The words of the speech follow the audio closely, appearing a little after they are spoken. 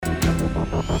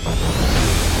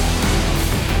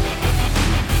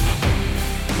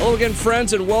Hello again,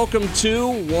 friends, and welcome to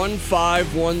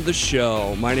 151 The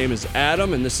Show. My name is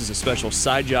Adam, and this is a special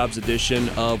Side Jobs edition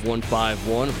of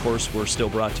 151. Of course, we're still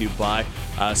brought to you by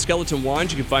Skeleton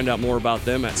Wines. You can find out more about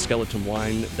them at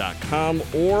skeletonwine.com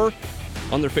or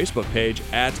on their Facebook page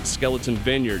at Skeleton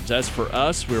Vineyards. As for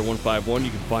us, we're 151. You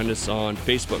can find us on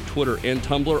Facebook, Twitter, and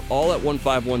Tumblr, all at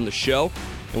 151 The Show.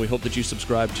 And we hope that you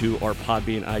subscribe to our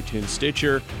Podbean, iTunes,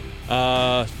 Stitcher,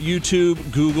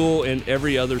 YouTube, Google, and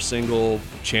every other single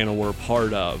channel we're a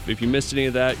part of. If you missed any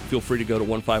of that, feel free to go to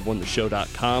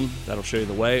 151theshow.com. That'll show you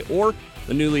the way. Or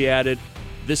the newly added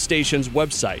this station's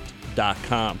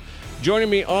website.com. Joining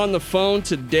me on the phone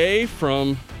today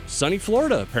from sunny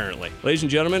Florida, apparently. Ladies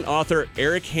and gentlemen, author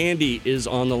Eric Handy is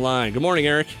on the line. Good morning,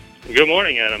 Eric. Good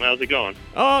morning, Adam. How's it going?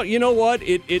 Oh, you know what?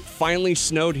 It finally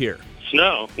snowed here.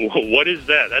 Snow? What is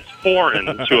that? That's foreign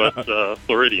to us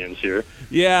Floridians here.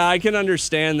 Yeah, I can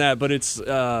understand that, but it's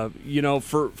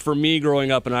for me growing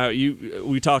up, and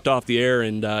we talked off the air,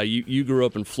 and you grew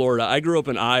up in Florida. I grew up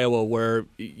in Iowa, where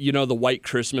the white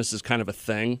Christmas is kind of a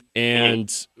thing, and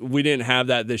we didn't have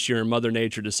that this year. And Mother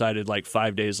Nature decided like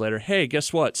 5 days later, hey,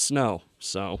 guess what? Snow.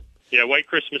 So. Yeah, white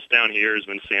Christmas down here is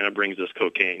when Santa brings us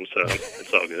cocaine, so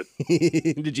it's all good.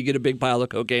 Did you get a big pile of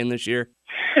cocaine this year?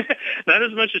 Not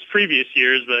as much as previous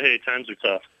years, but hey, times are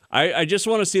tough. I just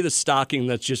want to see the stocking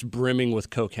that's just brimming with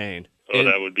cocaine. Oh,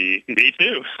 that would be me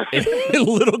too. And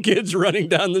little kids running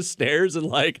down the stairs and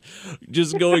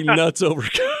just going nuts over.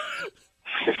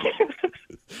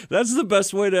 That's the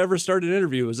best way to ever start an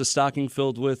interview, is a stocking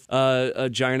filled with a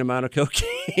giant amount of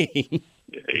cocaine.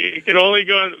 It can only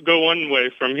go one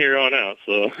way from here on out.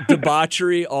 So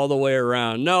debauchery all the way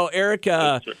around. No, Eric.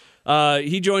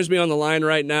 He joins me on the line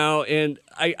right now, and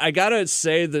I gotta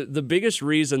say the biggest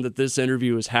reason that this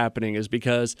interview is happening is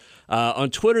because on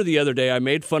Twitter the other day I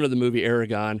made fun of the movie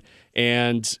Eragon,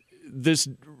 and this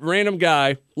random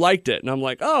guy liked it, and I'm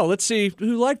like, oh, let's see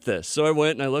who liked this. So I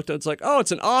went and I looked, and it's like, oh,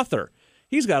 it's an author.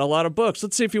 He's got a lot of books.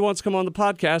 Let's see if he wants to come on the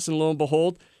podcast, and lo and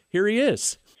behold, here he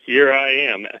is. Here I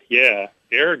am. Yeah,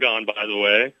 Eragon, by the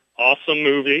way, awesome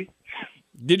movie.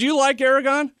 Did you like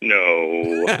Eragon?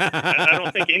 No. I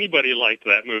don't think anybody liked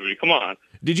that movie. Come on.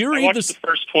 Did you read I watched the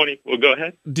first 20? Well, go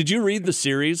ahead. Did you read the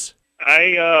series?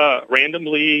 I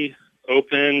randomly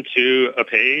opened to a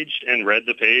page and read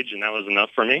the page, and that was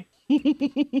enough for me.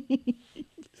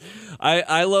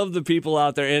 I love the people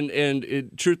out there,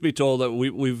 and truth be told, that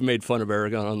we've made fun of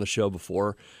Eragon on the show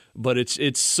before, but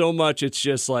it's so much. It's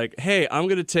just like, hey, I'm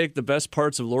going to take the best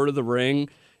parts of Lord of the Rings,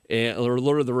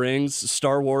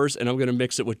 Star Wars, and I'm going to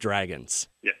mix it with dragons.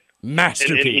 Yeah.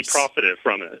 Masterpiece. And he profited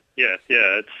from it. Yeah,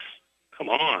 it's, come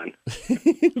on.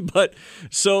 But,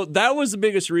 so that was the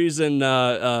biggest reason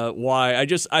why.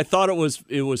 I thought it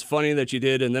was funny that you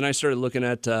did, and then I started looking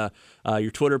at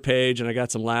your Twitter page, and I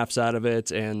got some laughs out of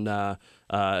it, and I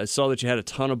saw that you had a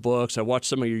ton of books. I watched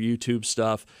some of your YouTube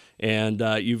stuff, and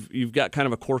you've got kind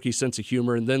of a quirky sense of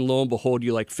humor, and then lo and behold,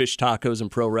 you like fish tacos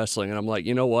and pro wrestling, and I'm like,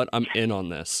 you know what? I'm in on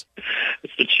this.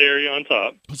 It's the cherry on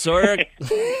top. So, Eric,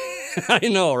 I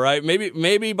know, right?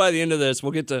 Maybe by the end of this,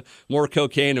 we'll get to more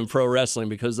cocaine and pro wrestling,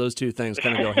 because those two things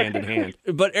kind of go hand in hand.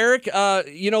 But Eric,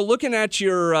 looking at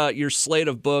your slate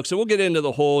of books, and we'll get into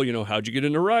the whole, how'd you get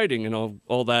into writing and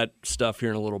all that stuff here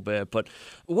in a little bit. But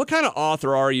what kind of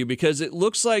author are you? Because it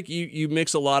looks like you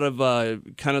mix a lot of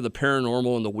kind of the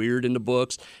paranormal and the weird into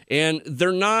books, and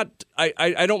they're not.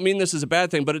 I don't mean this as a bad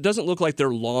thing, but it doesn't look like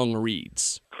they're long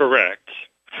reads. Correct.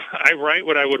 I write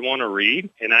what I would want to read,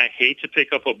 and I hate to pick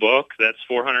up a book that's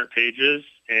 400 pages,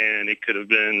 and it could have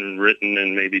been written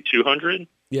in maybe 200.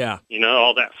 Yeah.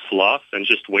 All that fluff and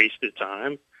just wasted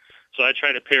time. So I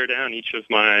try to pare down each of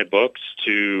my books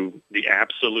to the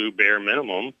absolute bare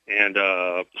minimum, and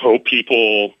hope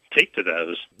people take to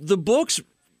those. The books,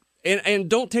 and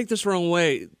don't take this the wrong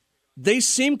way, they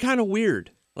seem kind of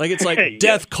weird. Like it's like yes.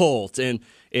 Death Cult and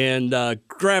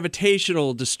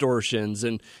gravitational distortions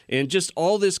and just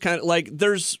all this kind of, like,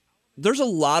 there's a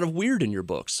lot of weird in your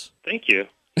books. Thank you.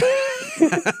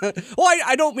 Well,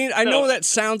 I don't mean, I know that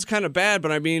sounds kind of bad,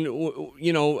 but I mean,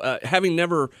 having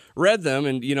never read them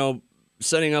and,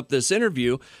 setting up this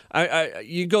interview,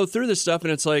 you go through this stuff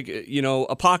and it's like,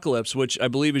 Apocalypse, which I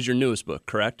believe is your newest book,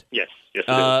 correct? Yes, it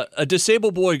is. A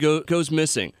disabled boy goes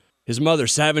missing. His mother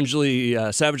savagely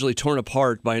torn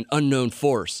apart by an unknown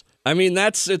force. I mean,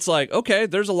 it's like, okay,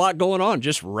 there's a lot going on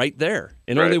just right there.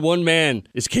 And right. Only one man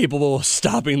is capable of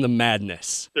stopping the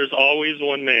madness. There's always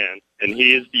one man, and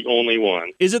he is the only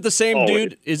one. Is it the same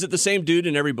dude? Is it the same dude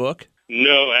in every book?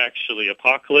 No, actually.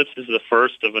 Apocalypse is the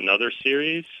first of another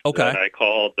series that I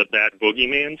call the Bad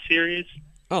Boogeyman series.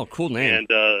 Oh, cool name. And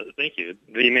thank you.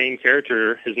 The main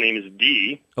character, his name is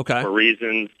D. Okay. For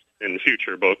reasons in the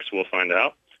future books, we'll find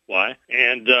out why.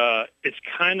 And it's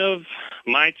kind of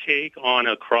my take on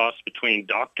a cross between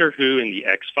Doctor Who and the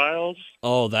X-Files.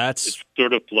 Oh, that's... It's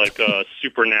sort of like a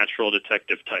supernatural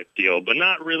detective type deal, but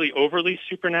not really overly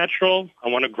supernatural. I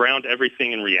want to ground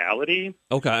everything in reality.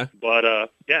 Okay.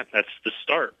 But yeah, that's the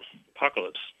start.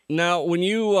 Apocalypse. Now, when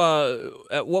you,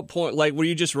 at what point, like, were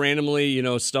you just randomly,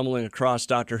 stumbling across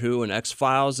Doctor Who and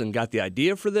X-Files and got the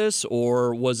idea for this,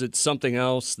 or was it something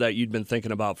else that you'd been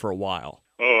thinking about for a while?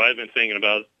 Oh, I've been thinking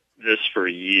about this for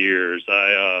years.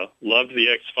 I loved the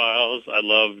X-Files. I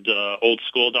loved old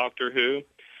school Doctor Who.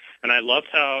 And I loved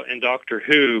how in Doctor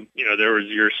Who, there was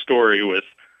your story with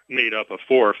made up of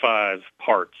 4 or 5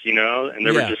 parts, and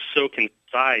they were just so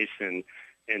concise and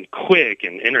quick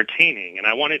and entertaining, and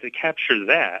I wanted to capture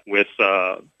that with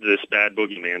this Bad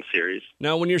Boogeyman series.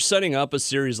 Now, when you're setting up a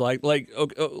series let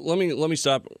me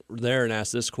stop there and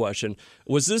ask this question: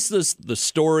 was this the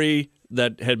story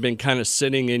that had been kind of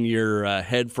sitting in your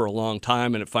head for a long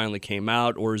time and it finally came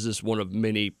out, or is this one of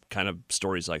many kind of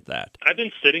stories like that? I've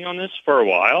been sitting on this for a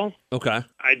while. Okay.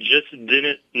 I just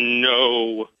didn't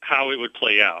know how it would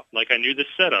play out. Like, I knew the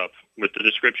setup with the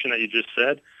description that you just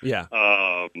said. Yeah.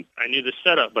 I knew the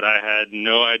setup, but I had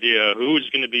no idea who was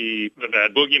going to be the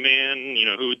Bad Boogeyman,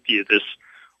 who this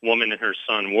woman and her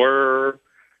son were,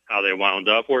 how they wound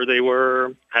up where they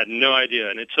were. I had no idea,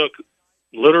 and it took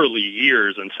literally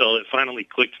years until it finally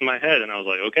clicked in my head, and I was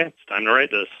like, okay, it's time to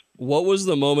write this. What was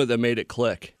the moment that made it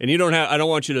click? And I don't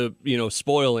want you to,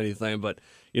 spoil anything, but,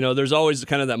 there's always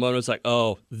kind of that moment. It's like,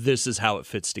 oh, this is how it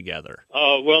fits together.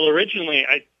 Well, originally,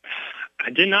 I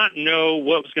did not know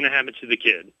what was going to happen to the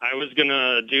kid. I was going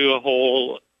to do a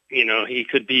whole, he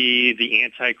could be the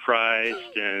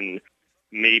Antichrist, and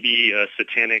maybe a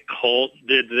satanic cult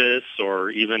did this, or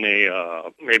even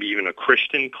maybe even a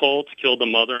Christian cult killed the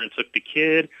mother and took the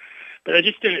kid. But it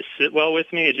just didn't sit well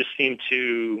with me. It just seemed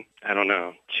too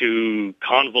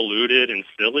convoluted and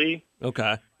silly.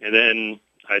 Okay. And then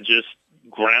I just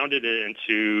grounded it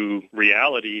into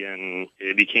reality, and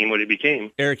it became what it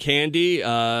became. Eric Handy,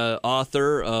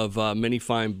 author of many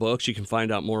fine books. You can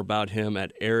find out more about him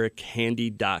at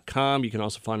erichandy.com. You can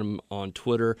also find him on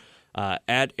Twitter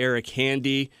at Eric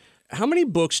Handy. How many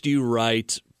books do you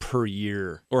write per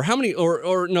year? Or how many,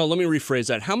 or no, let me rephrase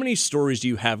that. How many stories do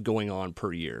you have going on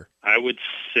per year? I would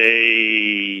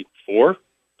say 4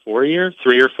 a year,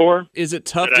 3 or 4. Is it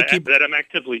tough to keep... That I'm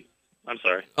actively... I'm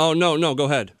sorry. Oh, no, go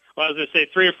ahead. Well, I was going to say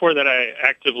 3 or 4 that I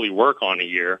actively work on a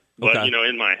year. But, okay.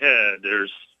 In my head,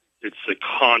 it's a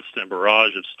constant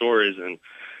barrage of stories, and,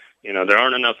 there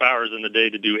aren't enough hours in the day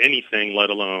to do anything, let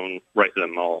alone write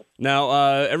them all. Now,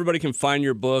 everybody can find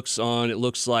your books on, it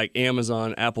looks like,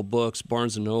 Amazon, Apple Books,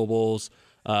 Barnes & Nobles,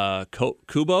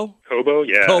 Kobo? Kobo,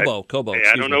 yeah. Kobo. Hey,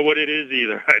 I don't know what it is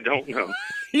either. I don't know.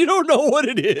 You don't know what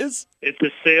it is? It's a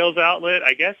sales outlet.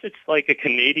 I guess it's like a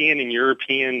Canadian and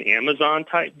European Amazon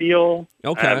type deal.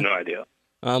 Okay. I have no idea.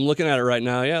 I'm looking at it right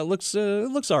now. Yeah, it looks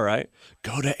all right.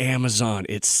 Go to Amazon.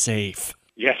 It's safe.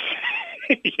 Yes.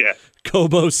 Yeah.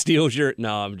 Kobo steals your...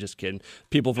 No, I'm just kidding.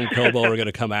 People from Kobo are going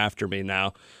to come after me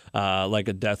now, like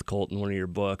a death cult in one of your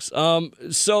books.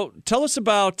 So tell us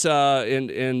about...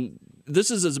 and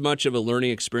this is as much of a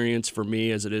learning experience for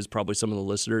me as it is probably some of the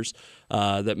listeners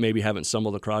that maybe haven't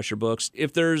stumbled across your books.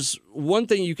 If there's one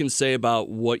thing you can say about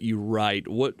what you write,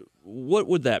 what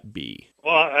would that be?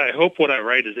 Well, I hope what I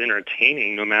write is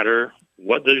entertaining, no matter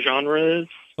what the genre is.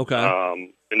 Okay.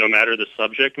 And no matter the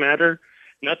subject matter.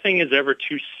 Nothing is ever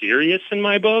too serious in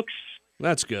my books.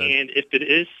 That's good. And if it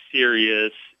is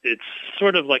serious, it's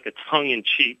sort of like a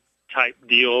tongue-in-cheek type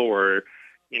deal where,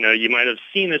 you might have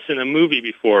seen this in a movie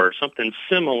before, or something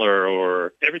similar,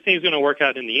 or everything's going to work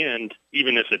out in the end,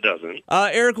 even if it doesn't.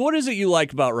 Eric, what is it you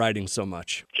like about writing so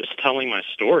much? Just telling my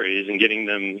stories and getting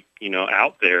them,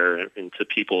 out there into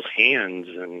people's hands,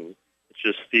 and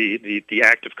just the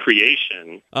act of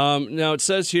creation. Now, it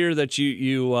says here that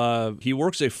he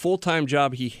works a full-time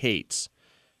job he hates.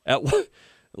 Let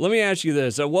me ask you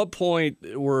this. At what point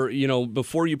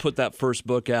before you put that first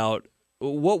book out,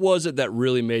 what was it that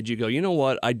really made you go, you know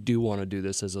what, I do want to do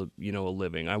this as a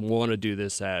living. I want to do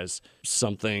this as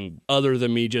something other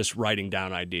than me just writing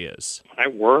down ideas. I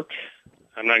work.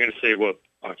 I'm not going to say what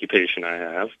occupation I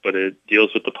have, but it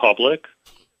deals with the public,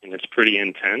 and it's pretty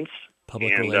intense.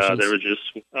 Public relations? There was just,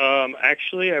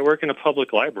 actually, I work in a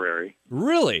public library.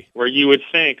 Really? Where you would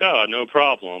think, oh, no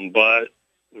problem, but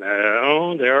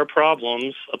no, there are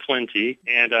problems aplenty,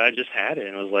 and I just had it,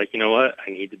 and I was like, you know what, I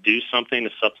need to do something to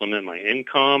supplement my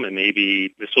income, and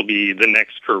maybe this will be the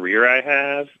next career I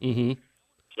have. Mm-hmm.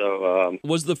 So,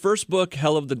 was the first book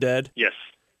Hell of the Dead? Yes.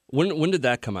 When did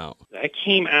that come out? That That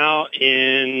came out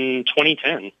in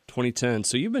 2010. 2010.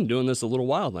 So you've been doing this a little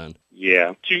while then.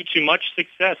 Yeah. Too much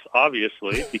success,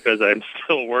 obviously, because I'm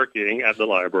still working at the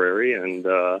library, and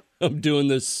I'm doing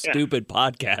this stupid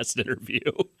podcast interview.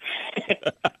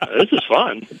 This is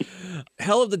fun.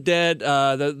 Hell of the Dead,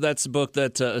 that's the book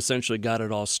that essentially got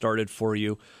it all started for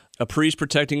you. A priest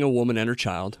protecting a woman and her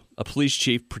child. A police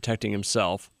chief protecting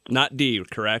himself. Not D,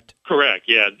 correct? Correct,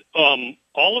 yeah.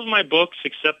 All of my books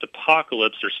except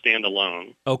Apocalypse are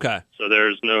standalone. Okay. So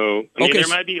there's no... I mean, there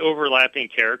might be overlapping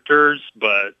characters,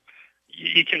 but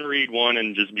you can read one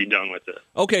and just be done with it.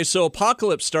 Okay, so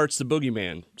Apocalypse starts the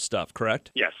boogeyman stuff,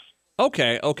 correct? Yes.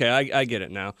 Okay, I get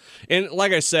it now. And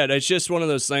like I said, it's just one of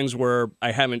those things where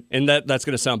I haven't, and that's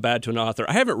going to sound bad to an author,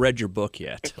 I haven't read your book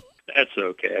yet. That's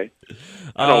okay.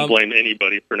 I don't blame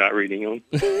anybody for not reading them.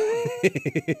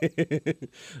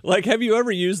 Like, have you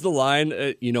ever used the line,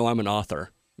 I'm an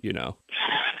author,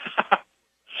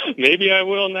 Maybe I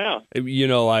will now.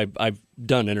 I've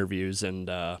done interviews and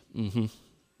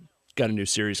got a new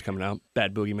series coming out,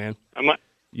 Bad Boogeyman.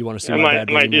 You want to see my Bad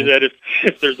Boogeyman? I might do that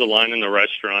if there's a line in the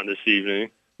restaurant this evening.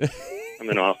 I'm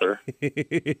an author.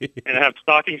 And I have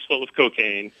stockings full of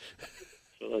cocaine.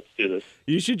 So let's do this.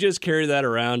 You should just carry that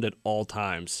around at all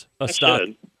times.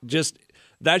 Should.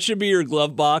 That should be your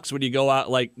glove box when you go out,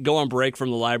 like go on break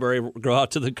from the library, go out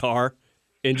to the car,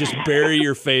 and just bury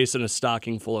your face in a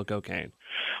stocking full of cocaine.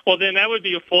 Well, then that would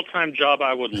be a full-time job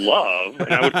I would love,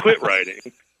 and I would quit writing.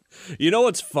 You know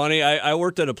what's funny? I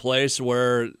worked at a place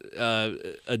where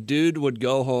a dude would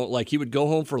go home, like he would go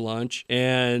home for lunch,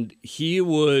 and he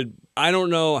would, I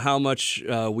don't know how much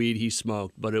weed he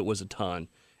smoked, but it was a ton.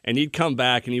 And he'd come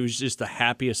back, and he was just the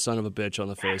happiest son of a bitch on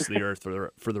the face of the earth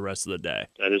for the rest of the day.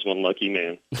 That is one lucky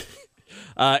man.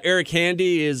 Eric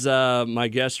Handy is my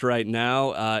guest right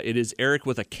now. It is Eric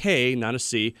with a K, not a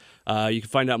C. You can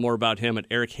find out more about him at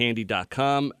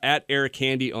erichandy.com, at Eric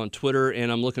Handy on Twitter,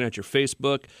 and I'm looking at your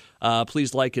Facebook.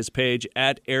 Please like his page,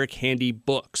 at Eric Handy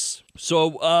Books.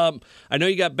 So I know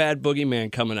you got Bad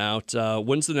Boogeyman coming out.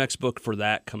 When's the next book for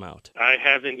that come out? I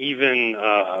haven't even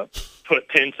put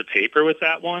pen to paper with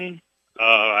that one.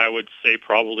 I would say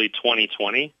probably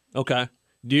 2020. Okay.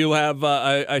 Do you have,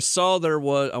 I saw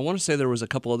I want to say there was a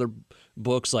couple other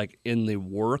books like in the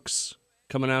works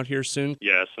coming out here soon.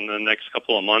 Yes, in the next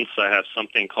couple of months I have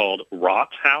something called Rot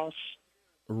House.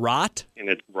 Rot? And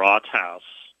it's Rot House.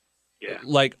 Yeah.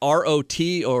 Like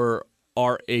R-O-T or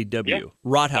R-A-W? Yeah.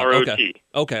 Rot House. R-O-T.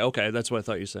 Okay. That's what I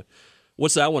thought you said.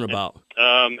 What's that one about?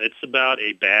 It's about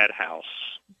a bad house.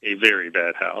 A very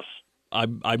bad house.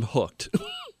 I'm hooked.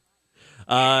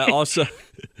 Also,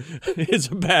 it's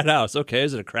a bad house. Okay,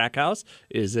 is it a crack house?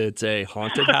 Is it a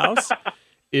haunted house?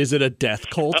 Is it a death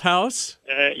cult house?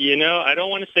 I don't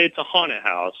want to say it's a haunted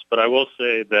house, but I will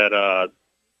say that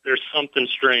there's something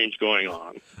strange going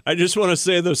on. I just want to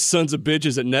say those sons of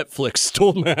bitches at Netflix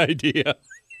stole my idea.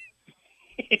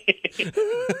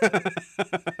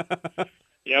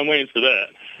 Yeah, I'm waiting for that.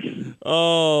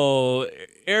 Oh,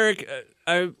 Eric,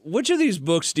 which of these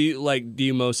books do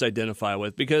you most identify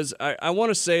with? Because I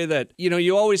want to say that,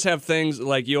 you always have things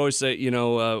like you always say,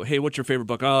 hey, what's your favorite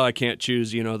book? Oh, I can't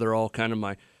choose. They're all kind of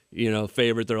my,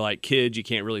 favorite. They're like kids. You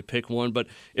can't really pick one. But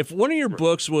if one of your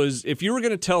books if you were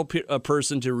going to tell a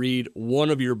person to read one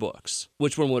of your books,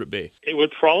 which one would it be? It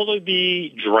would probably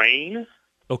be Drain.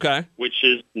 Okay. Which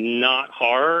is not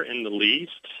horror in the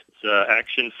least. It's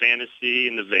action fantasy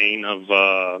in the vein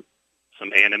of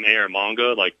some anime or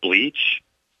manga like Bleach.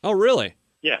 Oh, really?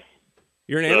 Yeah.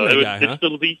 You're an anime guy, huh? It's the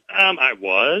least, I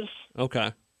was.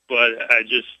 Okay. But I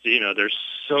just, there's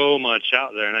so much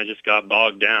out there, and I just got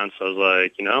bogged down. So I was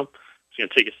like, I'm just going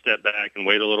to take a step back and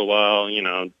wait a little while,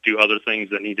 do other things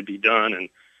that need to be done, and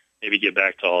maybe get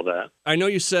back to all that. I know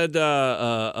you said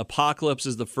Apocalypse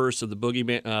is the first of the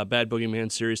Bad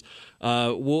Boogeyman series.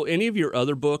 Will any of your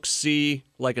other books see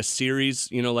like a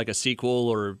series, like a sequel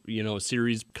or, a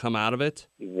series come out of it?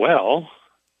 Well,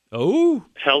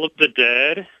 Hell of the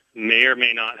Dead may or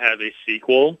may not have a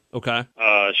sequel. Okay.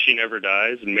 She Never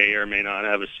Dies may or may not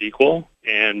have a sequel.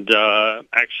 And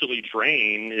actually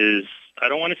Drain is, I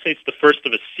don't want to say it's the first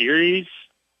of a series,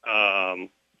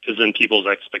 because then people's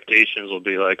expectations will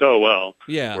be like, oh, well,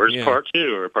 where's part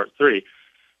 2 or part 3?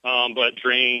 But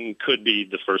Drain could be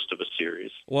the first of a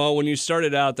series. Well, when you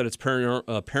started out that it's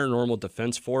Paranormal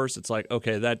Defense Force, it's like,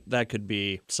 okay, that could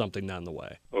be something down the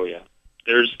way. Oh, yeah.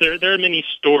 There are many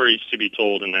stories to be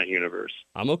told in that universe.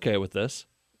 I'm okay with this.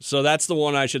 So that's the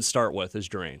one I should start with is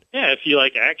Drain. Yeah, if you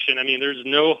like action. I mean, there's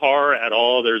no horror at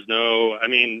all. There's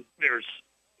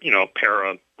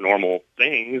paranormal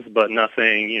things, but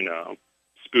nothing,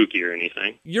 spooky or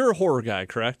anything. You're a horror guy,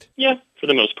 correct? Yeah, for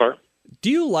the most part. Do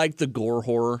you like the gore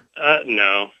horror?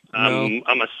 No. No?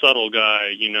 I'm a subtle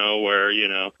guy, where,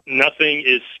 nothing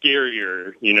is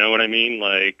scarier. You know what I mean?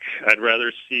 Like, I'd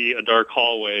rather see a dark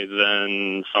hallway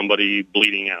than somebody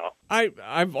bleeding out.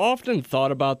 I've often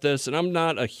thought about this, and I'm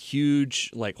not a huge,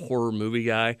 like, horror movie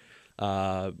guy.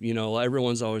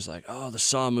 Everyone's always like, oh, the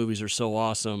Saw movies are so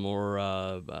awesome, or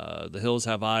The Hills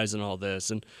Have Eyes and all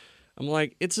this. And I'm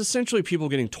like, it's essentially people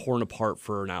getting torn apart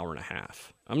for an hour and a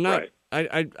half. I'm not... Right.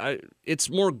 It's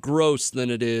more gross than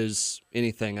it is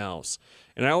anything else.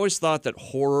 And I always thought that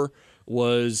horror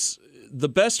was the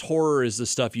best horror is the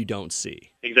stuff you don't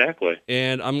see. Exactly.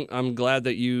 And I'm glad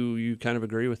that you kind of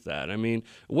agree with that. I mean,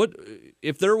 what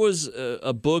if there was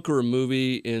a book or a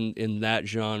movie in that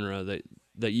genre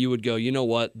that you would go, you know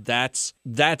what, that's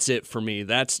it for me.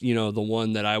 That's, the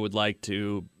one that I would like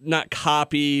to not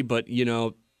copy, but,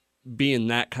 be in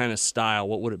that kind of style.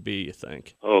 What would it be, you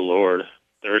think? Oh, Lord.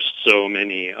 There's so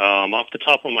many. Off the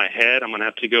top of my head, I'm going to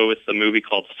have to go with the movie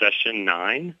called Session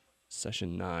 9.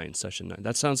 Session 9.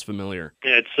 That sounds familiar.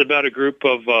 Yeah, it's about a group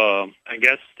of, I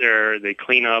guess they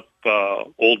clean up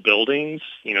old buildings.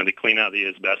 They clean out the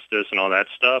asbestos and all that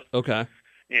stuff. Okay.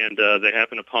 And they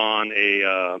happen upon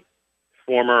a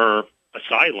former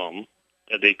asylum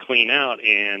that they clean out,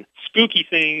 and spooky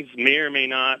things may or may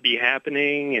not be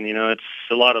happening. And, it's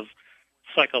a lot of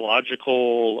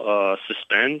psychological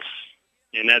suspense.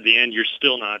 And at the end, you're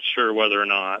still not sure whether or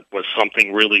not was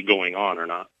something really going on or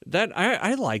not. That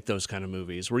I like those kind of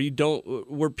movies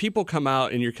where people come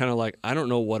out and you're kind of like, I don't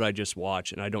know what I just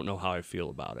watched and I don't know how I feel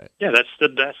about it. Yeah, that's the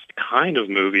best kind of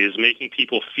movie, is making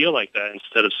people feel like that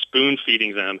instead of spoon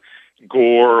feeding them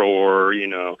gore or,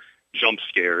 jump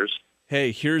scares.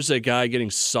 Hey, here's a guy getting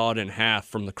sawed in half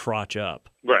from the crotch up.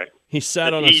 Right. He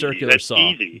sat That's on a easy. circular That's saw.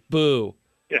 Easy. Boo.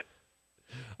 Yeah.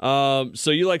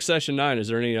 So you like Session 9. Is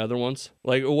there any other ones?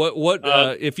 Like what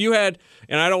if you had,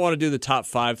 and I don't want to do the top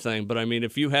 5 thing, but I mean,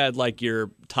 if you had like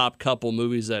your top couple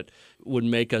movies that would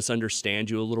make us understand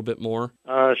you a little bit more?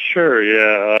 Sure,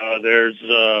 yeah. There's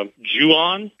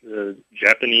Ju-on, the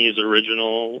Japanese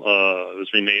original. It was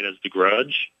remade as The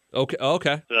Grudge.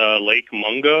 Okay. Lake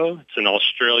Mungo. It's an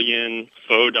Australian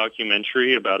faux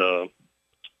documentary about a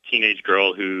teenage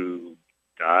girl who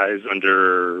dies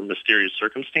under mysterious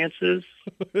circumstances.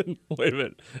 Wait a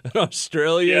minute. An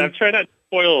Australian? Yeah, I've tried not to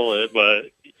spoil it, but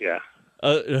yeah.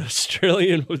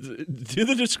 Australian, do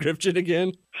the description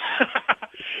again.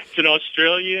 It's an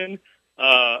Australian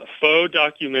faux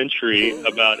documentary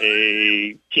about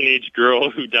a teenage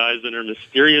girl who dies under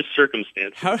mysterious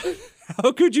circumstances.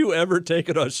 How could you ever take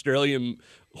an Australian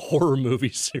horror movie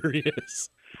serious?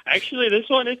 Actually, this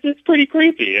one it's pretty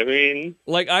creepy. I mean,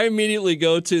 like I immediately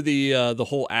go to the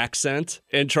whole accent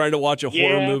and try to watch a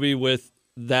horror movie with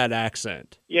that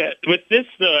accent. Yeah, with this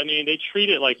though, I mean, they treat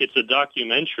it like it's a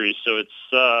documentary, so it's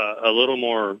a little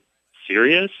more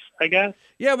serious, I guess.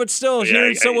 Yeah, but still,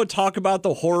 hearing someone talk about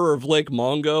the horror of Lake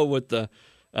Mungo with the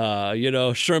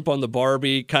shrimp on the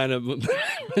Barbie kind of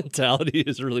mentality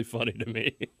is really funny to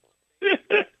me.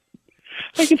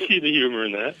 I can see the humor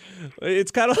in that.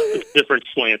 It's kind of a different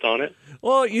slant on it.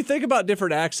 Well, you think about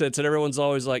different accents, and everyone's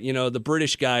always like, the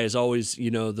British guy is always,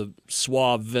 the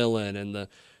suave villain, and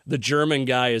the German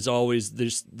guy is always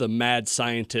the mad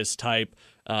scientist type,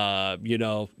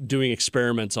 doing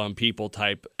experiments on people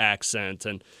type accent,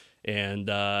 and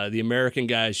the American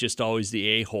guy is just always the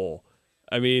a-hole.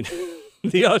 I mean,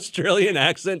 the Australian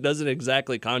accent doesn't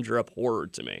exactly conjure up horror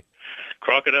to me.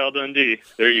 Crocodile Dundee.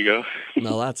 There you go.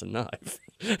 No, that's a knife.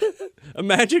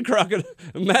 Imagine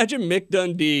Mick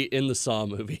Dundee in the Saw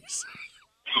movies.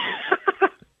 I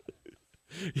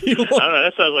don't know,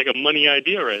 that sounds like a money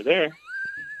idea right there.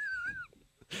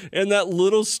 And that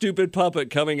little stupid puppet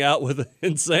coming out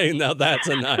and saying, "Now that's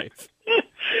a knife."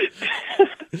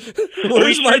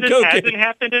 Where's my cocaine? Hasn't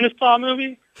happened in a Saw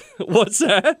movie? What's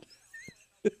that?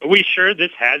 Are we sure this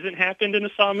hasn't happened in a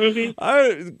Saw movie?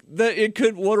 It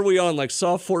could. What are we on? Like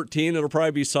Saw 14? It'll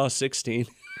probably be Saw 16.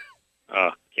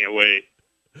 Can't wait.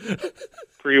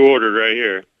 Pre-ordered right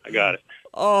here. I got it.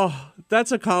 Oh,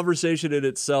 that's a conversation in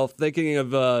itself. Thinking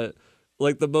of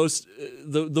like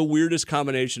the weirdest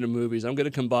combination of movies. I'm going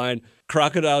to combine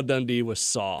Crocodile Dundee with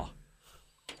Saw.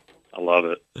 I love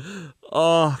it.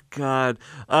 Oh God,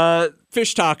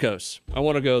 fish tacos. I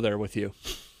want to go there with you.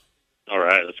 All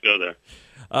right, let's go there.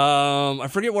 I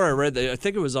forget where I read that. I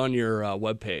think it was on your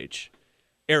webpage,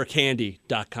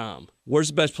 erichandy.com. Where's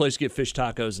the best place to get fish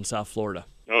tacos in South Florida?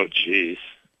 Oh, geez.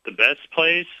 The best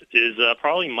place is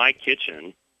probably My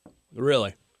Kitchen.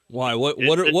 Really? Why? What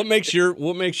makes your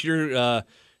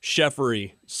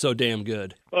chefery so damn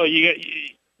good? Well, the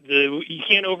You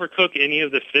can't overcook any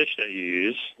of the fish that you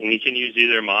use, and you can use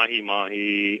either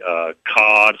mahi,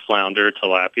 cod, flounder,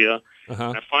 tilapia.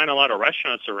 Uh-huh. I find a lot of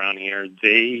restaurants around here,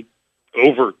 they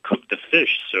overcook the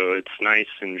fish, so it's nice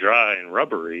and dry and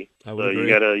rubbery. I would So agree. you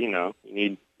gotta, you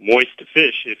need moist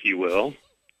fish, if you will.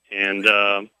 And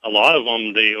a lot of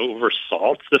them, they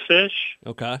oversalt the fish,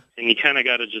 Okay. and you kind of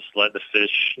got to just let the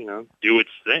fish, do its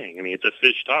thing. I mean, it's a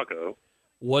fish taco.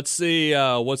 What's the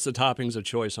toppings of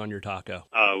choice on your taco?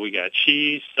 We got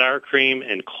cheese, sour cream,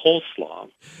 and coleslaw.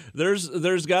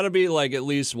 There's got to be like at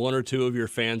least one or two of your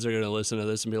fans are going to listen to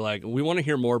this and be like, we want to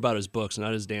hear more about his books,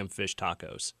 not his damn fish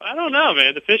tacos. I don't know,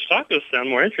 man. The fish tacos sound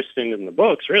more interesting than the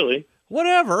books, really.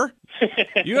 Whatever.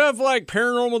 You have like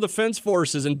paranormal defense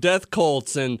forces and death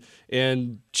cults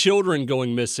and children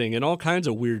going missing and all kinds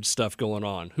of weird stuff going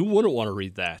on. Who wouldn't want to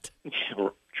read that?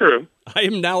 True. I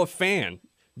am now a fan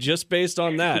just based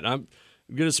on that. I'm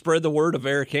going to spread the word of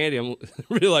Eric Handy. I'm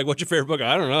really like, what's your favorite book?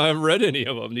 I don't know. I haven't read any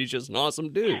of them. And he's just an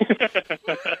awesome dude.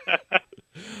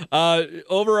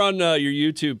 Over on your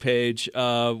YouTube page,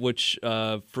 which,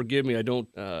 forgive me, I don't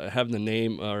have the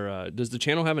name, or does the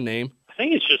channel have a name? I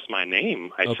think it's just my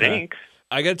name, I think.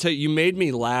 I got to tell you, you made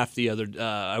me laugh the other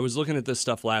I was looking at this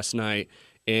stuff last night,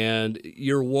 and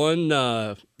there's one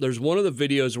of the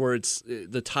videos where it's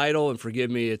the title, and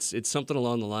forgive me, it's something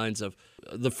along the lines of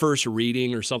the first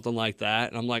reading or something like that.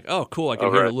 And I'm like, oh, cool, I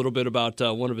can hear a little bit about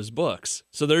one of his books.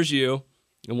 So there's you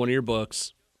and one of your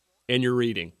books, and you're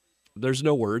reading. There's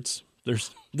no words.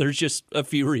 There's just a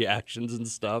few reactions and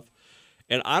stuff.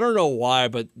 And I don't know why,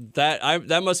 but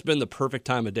that must have been the perfect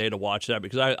time of day to watch that,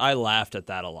 because I laughed at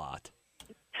that a lot.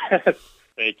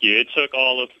 Thank you. It took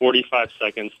all of 45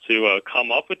 seconds to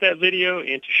come up with that video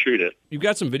and to shoot it. You've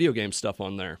got some video game stuff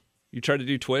on there. You tried to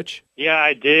do Twitch? Yeah,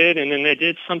 I did, and then they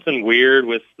did something weird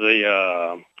with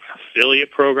the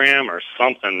affiliate program or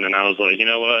something, and I was like, you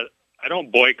know what? I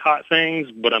don't boycott things,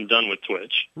 but I'm done with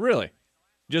Twitch. Really?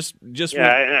 Just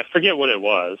yeah, and I forget what it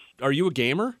was. Are you a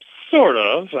gamer? Sort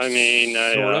of. I mean,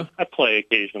 Sorta? I play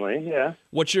occasionally. Yeah.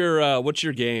 What's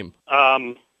your game?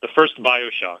 The first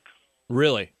BioShock.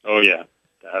 Really? Oh yeah,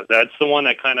 that's the one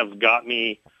that kind of got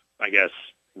me, I guess,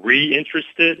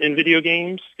 re-interested in video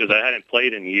games, because I hadn't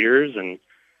played in years, and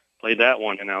played that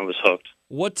one, and I was hooked.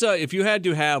 What if you had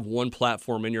to have one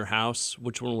platform in your house?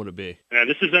 Which one would it be? Now,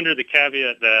 this is under the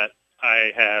caveat that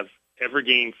I have every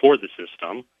game for the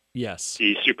system, Yes.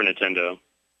 the Super Nintendo.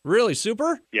 Really,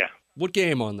 Super? Yeah. What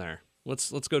game on there?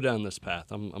 Let's go down this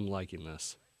path. I'm liking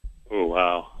this. Oh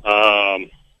wow.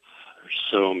 There's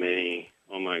so many.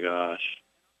 Oh my gosh.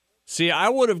 See, I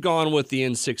would have gone with the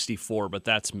N64, but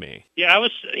that's me. Yeah, I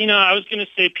was going to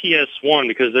say PS1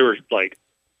 because there were like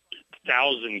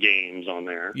 1,000 games on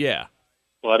there. Yeah.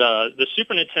 But the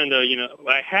Super Nintendo,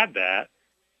 I had that,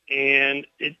 and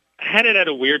I had it at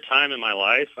a weird time in my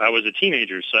life. I was a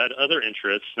teenager, so I had other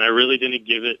interests, and I really didn't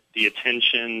give it the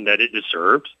attention that it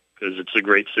deserved, because it's a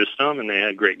great system, and they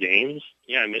had great games.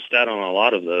 Yeah, I missed out on a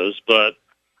lot of those, but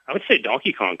I would say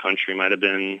Donkey Kong Country might have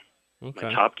been my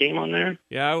top game on there.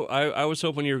 Yeah, I was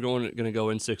hoping you were going to go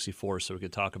N64 so we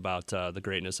could talk about the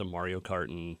greatness of Mario Kart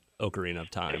and Ocarina of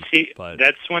Time. See, but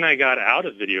that's when I got out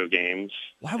of video games.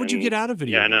 Why would you get out of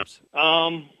video games? I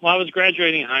know. Well, I was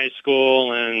graduating high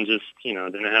school and just,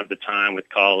 didn't have the time with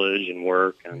college and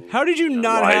work. And how did you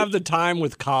not life. have the time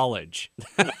with college?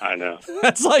 I know.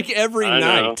 That's like every I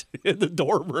night in the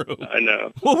dorm room. I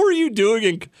know. What were you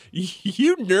doing?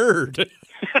 You nerd.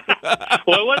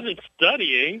 Well, I wasn't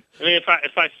studying. I mean,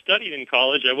 if I studied in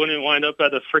college, I wouldn't wind up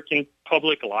at a freaking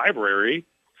public library.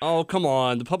 Oh, come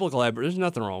on. The public library, there's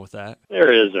nothing wrong with that.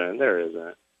 There isn't.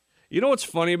 You know what's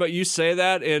funny about you say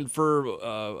that? And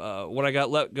for when I got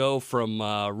let go from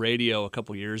radio a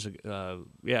couple years ago,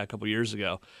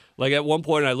 like at one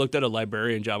point I looked at a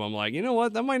librarian job. I'm like, you know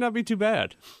what? That might not be too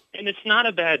bad. And it's not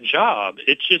a bad job.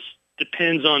 It just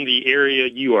depends on the area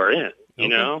you are in, you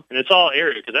know? And it's all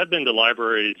area, because I've been to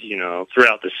libraries,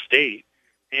 throughout the state,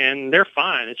 and they're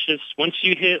fine. It's just once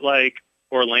you hit like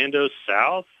Orlando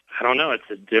South, I don't know, it's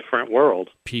a different world.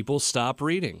 People stop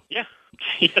reading. Yeah.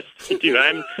 Yes, I do.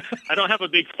 I don't have a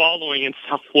big following in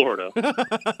South Florida.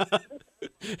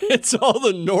 It's all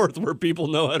the north where people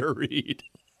know how to read.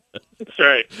 That's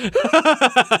right.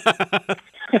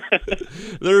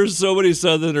 There's so many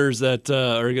Southerners that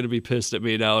are going to be pissed at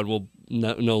me now and will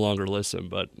no longer listen.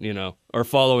 But, our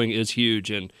following is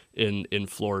huge in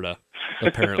Florida,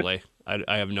 apparently.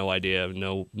 I have no idea,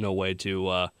 no way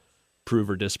to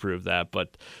prove or disprove that.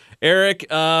 But Eric,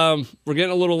 we're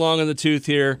getting a little long in the tooth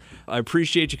here. I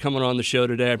appreciate you coming on the show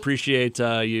today. I appreciate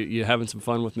you having some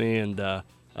fun with me and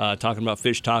talking about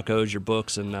fish tacos, your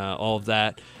books, and all of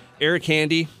that. Eric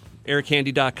Handy,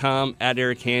 EricHandy.com, at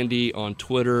Eric Handy on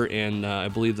Twitter, and I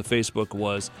believe the Facebook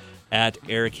was at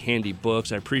Eric Handy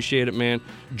Books. I appreciate it, man.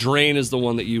 Drain is the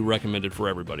one that you recommended for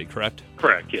everybody, correct?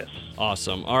 Correct, yes.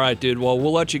 Awesome. All right, dude. Well,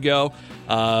 we'll let you go.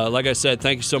 Like I said,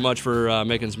 thank you so much for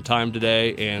making some time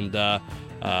today, and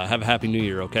have a happy new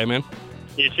year, okay, man?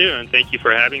 You too, and thank you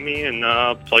for having me and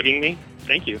plugging me.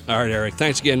 Thank you. All right, Eric.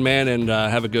 Thanks again, man, and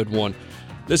have a good one.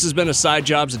 This has been a Side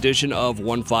Jobs edition of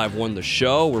 151 The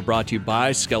Show. We're brought to you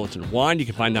by Skeleton Wine. You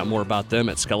can find out more about them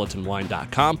at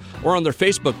skeletonwine.com or on their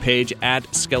Facebook page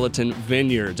at Skeleton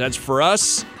Vineyards. That's for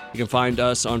us. You can find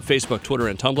us on Facebook, Twitter,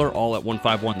 and Tumblr, all at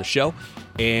 151 The Show.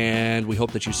 And we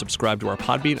hope that you subscribe to our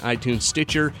Podbean, iTunes,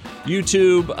 Stitcher,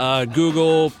 YouTube,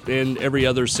 Google, and every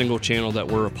other single channel that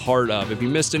we're a part of. If you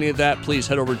missed any of that, please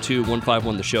head over to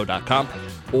 151theshow.com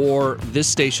or this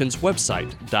station's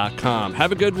website.com.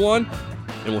 Have a good one,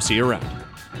 and we'll see you around.